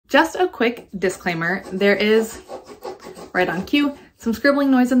Just a quick disclaimer, there is, right on cue, some scribbling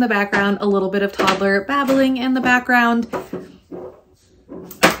noise in the background, a little bit of toddler babbling in the background,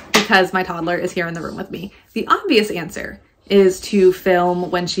 because my toddler is here in the room with me. The obvious answer is to film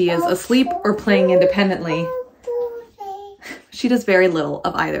when she is asleep or playing independently. She does very little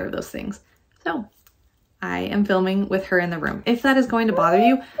of either of those things. So I am filming with her in the room. If that is going to bother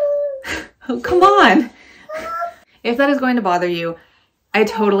you, oh, come on. If that is going to bother you, I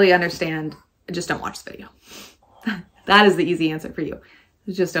totally understand. Just don't watch the video. That is the easy answer for you.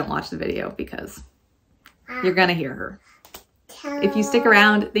 Just don't watch the video because you're gonna hear her. If you stick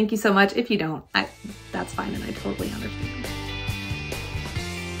around, thank you so much. If you don't, that's fine and I totally understand.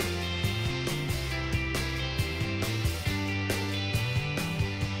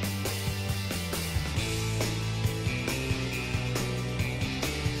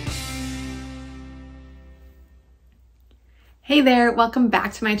 Hey there, welcome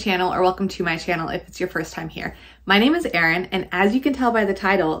back to my channel, or welcome to my channel if it's your first time here. My name is Erin, and as you can tell by the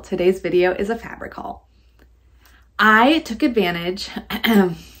title, today's video is a fabric haul. I took advantage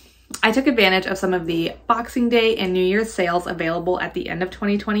of some of the Boxing Day and New Year's sales available at the end of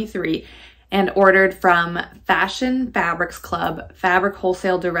 2023 and ordered from Fashion Fabrics Club, Fabric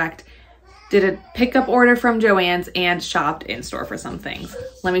Wholesale Direct, did a pickup order from Joann's, and shopped in store for some things.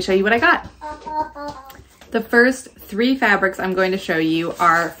 Let me show you what I got. The first three fabrics I'm going to show you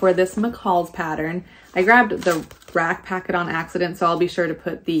are for this McCall's pattern. I grabbed the rack packet on accident, so I'll be sure to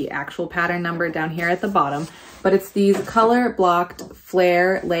put the actual pattern number down here at the bottom. But it's these color blocked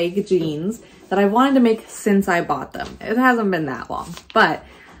flare leg jeans that I wanted to make since I bought them. It hasn't been that long, but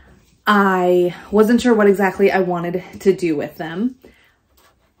I wasn't sure what exactly I wanted to do with them,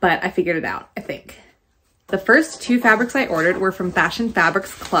 but I figured it out, I think. The first two fabrics I ordered were from Fashion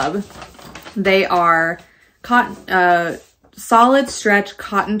Fabrics Club. They are cotton, solid stretch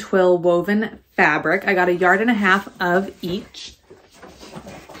cotton twill woven fabric. I got 1.5 yards of each.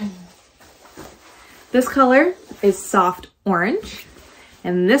 This color is soft orange,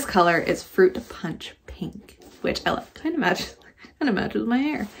 and this color is fruit punch pink, which I love. Kind of matches my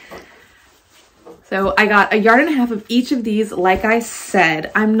hair. So I got 1.5 yards of each of these. Like I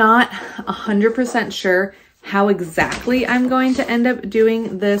said, I'm not 100% sure how exactly I'm going to end up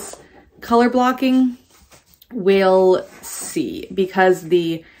doing this color blocking. We'll see, because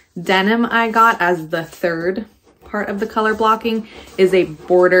the denim I got as the third part of the color blocking is a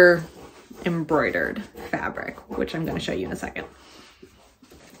border embroidered fabric, which I'm going to show you in a second.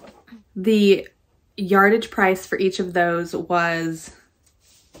 The yardage price for each of those was,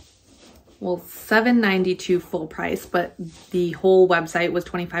 well, $7.92 full price, but the whole website was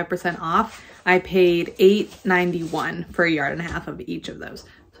 25% off. I paid $8.91 for 1.5 yards of each of those.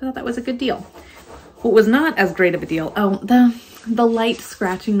 So I thought that was a good deal. What was not as great of a deal, oh, the light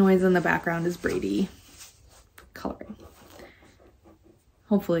scratching noise in the background is Brady coloring.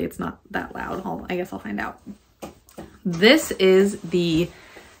 Hopefully it's not that loud. I guess I'll find out. This is the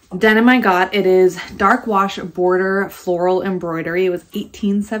denim I got. It is dark wash border floral embroidery. It was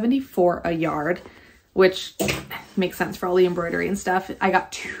 $18.74 a yard, which makes sense for all the embroidery and stuff. I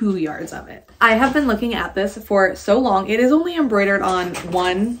got 2 yards of it. I have been looking at this for so long. It is only embroidered on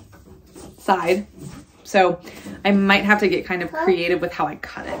one side, so I might have to get kind of creative with how I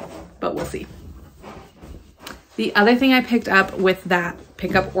cut it, but we'll see. The other thing I picked up with that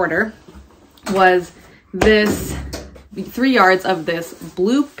pickup order was this 3 yards of this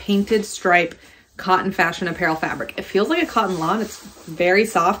blue painted stripe cotton fashion apparel fabric. It feels like a cotton lawn. It's very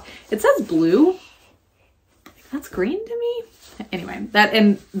soft. It says blue. That's green to me. Anyway,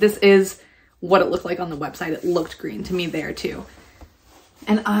 this is what it looked like on the website. It looked green to me there too.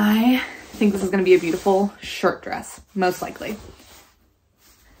 And I think this is going to be a beautiful shirt dress, most likely.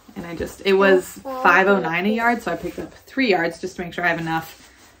 And it was $5.09 a yard, so I picked up 3 yards just to make sure I have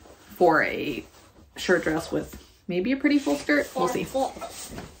enough for a shirt dress with maybe a pretty full skirt. We'll see.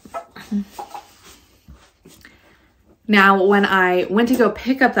 Now, when I went to go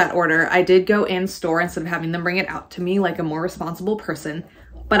pick up that order, I did go in store instead of having them bring it out to me like a more responsible person,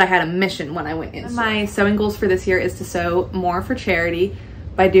 but I had a mission when I went in. My sewing goals for this year is to sew more for charity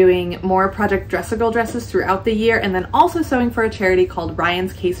by doing more Project Dress a Girl dresses throughout the year, and then also sewing for a charity called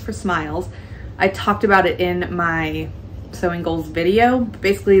Ryan's Case for Smiles. I talked about it in my sewing goals video.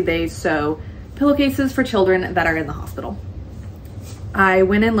 Basically, they sew pillowcases for children that are in the hospital. I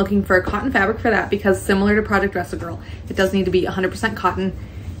went in looking for a cotton fabric for that because, similar to Project Dress a Girl, it does need to be 100% cotton.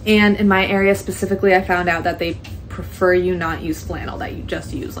 And in my area specifically, I found out that they prefer you not use flannel, that you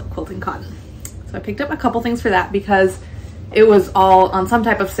just use like quilting cotton. So I picked up a couple things for that because it was all on some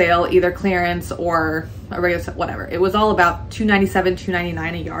type of sale, either clearance or a regular, whatever. It was all about $2.97,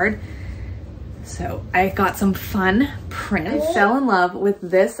 $2.99 a yard. So I got some fun prints. I fell in love with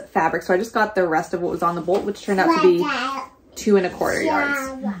this fabric. So I just got the rest of what was on the bolt, which turned out to be 2 1/4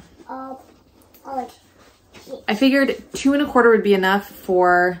 yards. I figured 2 1/4 would be enough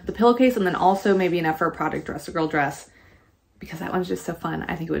for the pillowcase, and then also maybe enough for a project dress, a girl dress, because that one's just so fun.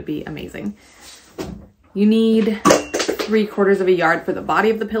 I think it would be amazing. You need 3/4 of a yard for the body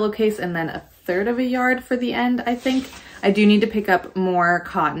of the pillowcase, and then 1/3 of a yard for the end, I think. I do need to pick up more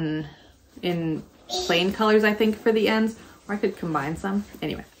cotton in plain colors, I think, for the ends, or I could combine some.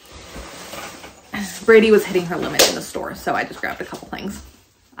 Anyway, Brady was hitting her limit in the store, so I just grabbed a couple things.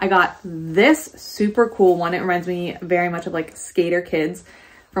 I got this super cool one. It reminds me very much of like skater kids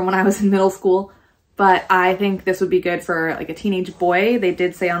from when I was in middle school, but I think this would be good for like a teenage boy. They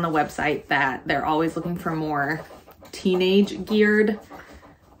did say on the website that they're always looking for more teenage geared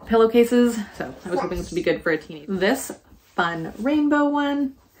pillowcases, so I was hoping this would be good for a teenage. This fun rainbow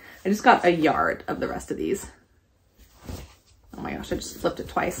one, I just got a yard of the rest of these. Oh my gosh, I just flipped it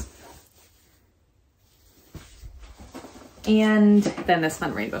twice. And then this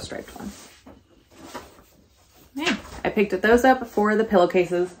fun rainbow striped one. Yeah, I picked those up for the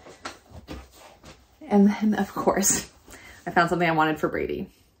pillowcases. And then of course, I found something I wanted for Brady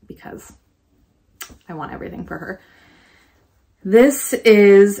because I want everything for her. This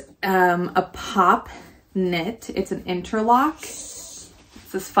is a pop knit. It's an interlock. This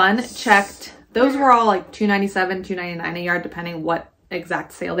is fun, checked. Those were all like $2.97, $2.99 a yard, depending what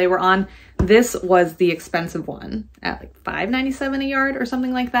exact sale they were on. This was the expensive one at like $5.97 a yard or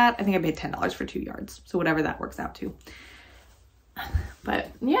something like that. I think I paid $10 for 2 yards. So whatever that works out to. But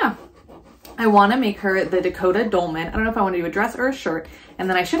yeah, I want to make her the Dakota Dolman. I don't know if I want to do a dress or a shirt. And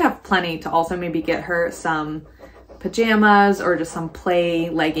then I should have plenty to also maybe get her some pajamas or just some play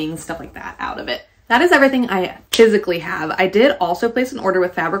leggings, stuff like that out of it. That is everything I physically have. I did also place an order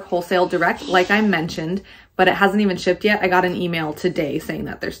with Fabric Wholesale Direct, like I mentioned, but it hasn't even shipped yet. I got an email today saying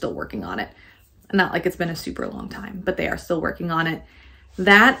that they're still working on it. Not like it's been a super long time, but they are still working on it.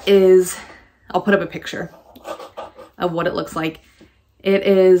 That is, I'll put up a picture of what it looks like. It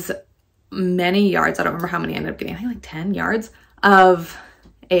is many yards. I don't remember how many I ended up getting. I think like 10 yards of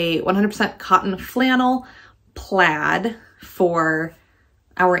a 100% cotton flannel plaid for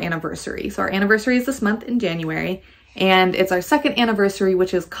our anniversary. So our anniversary is this month in January, and it's our second anniversary,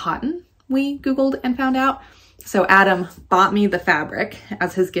 which is cotton, we Googled and found out. So Adam bought me the fabric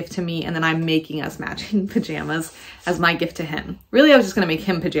as his gift to me, and then I'm making us matching pajamas as my gift to him. Really, I was just gonna make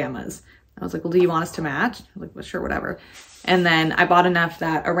him pajamas. I was like, well, do you want us to match? I was like, well, sure, whatever. And then I bought enough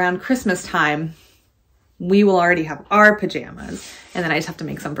that around Christmas time, we will already have our pajamas, and then I just have to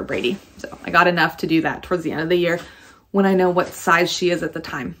make some for Brady. So I got enough to do that towards the end of the year when I know what size she is at the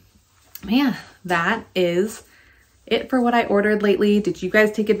time. Man, that is it for what I ordered lately. Did you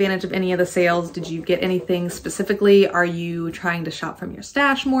guys take advantage of any of the sales? Did you get anything specifically? Are you trying to shop from your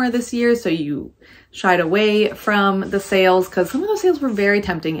stash more this year so you shied away from the sales? Because some of those sales were very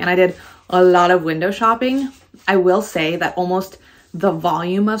tempting, and I did a lot of window shopping. I will say that almost the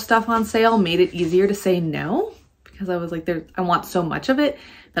volume of stuff on sale made it easier to say no, because I was like, I want so much of it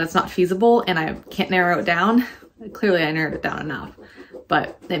that it's not feasible and I can't narrow it down. Clearly I narrowed it down enough,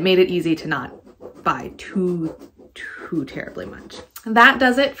 but it made it easy to not buy too terribly much. That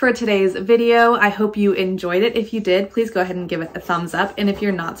does it for today's video. I hope you enjoyed it. If you did, please go ahead and give it a thumbs up. And if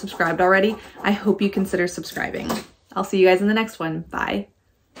you're not subscribed already, I hope you consider subscribing. I'll see you guys in the next one. Bye.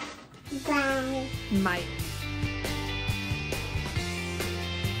 Bye. Bye.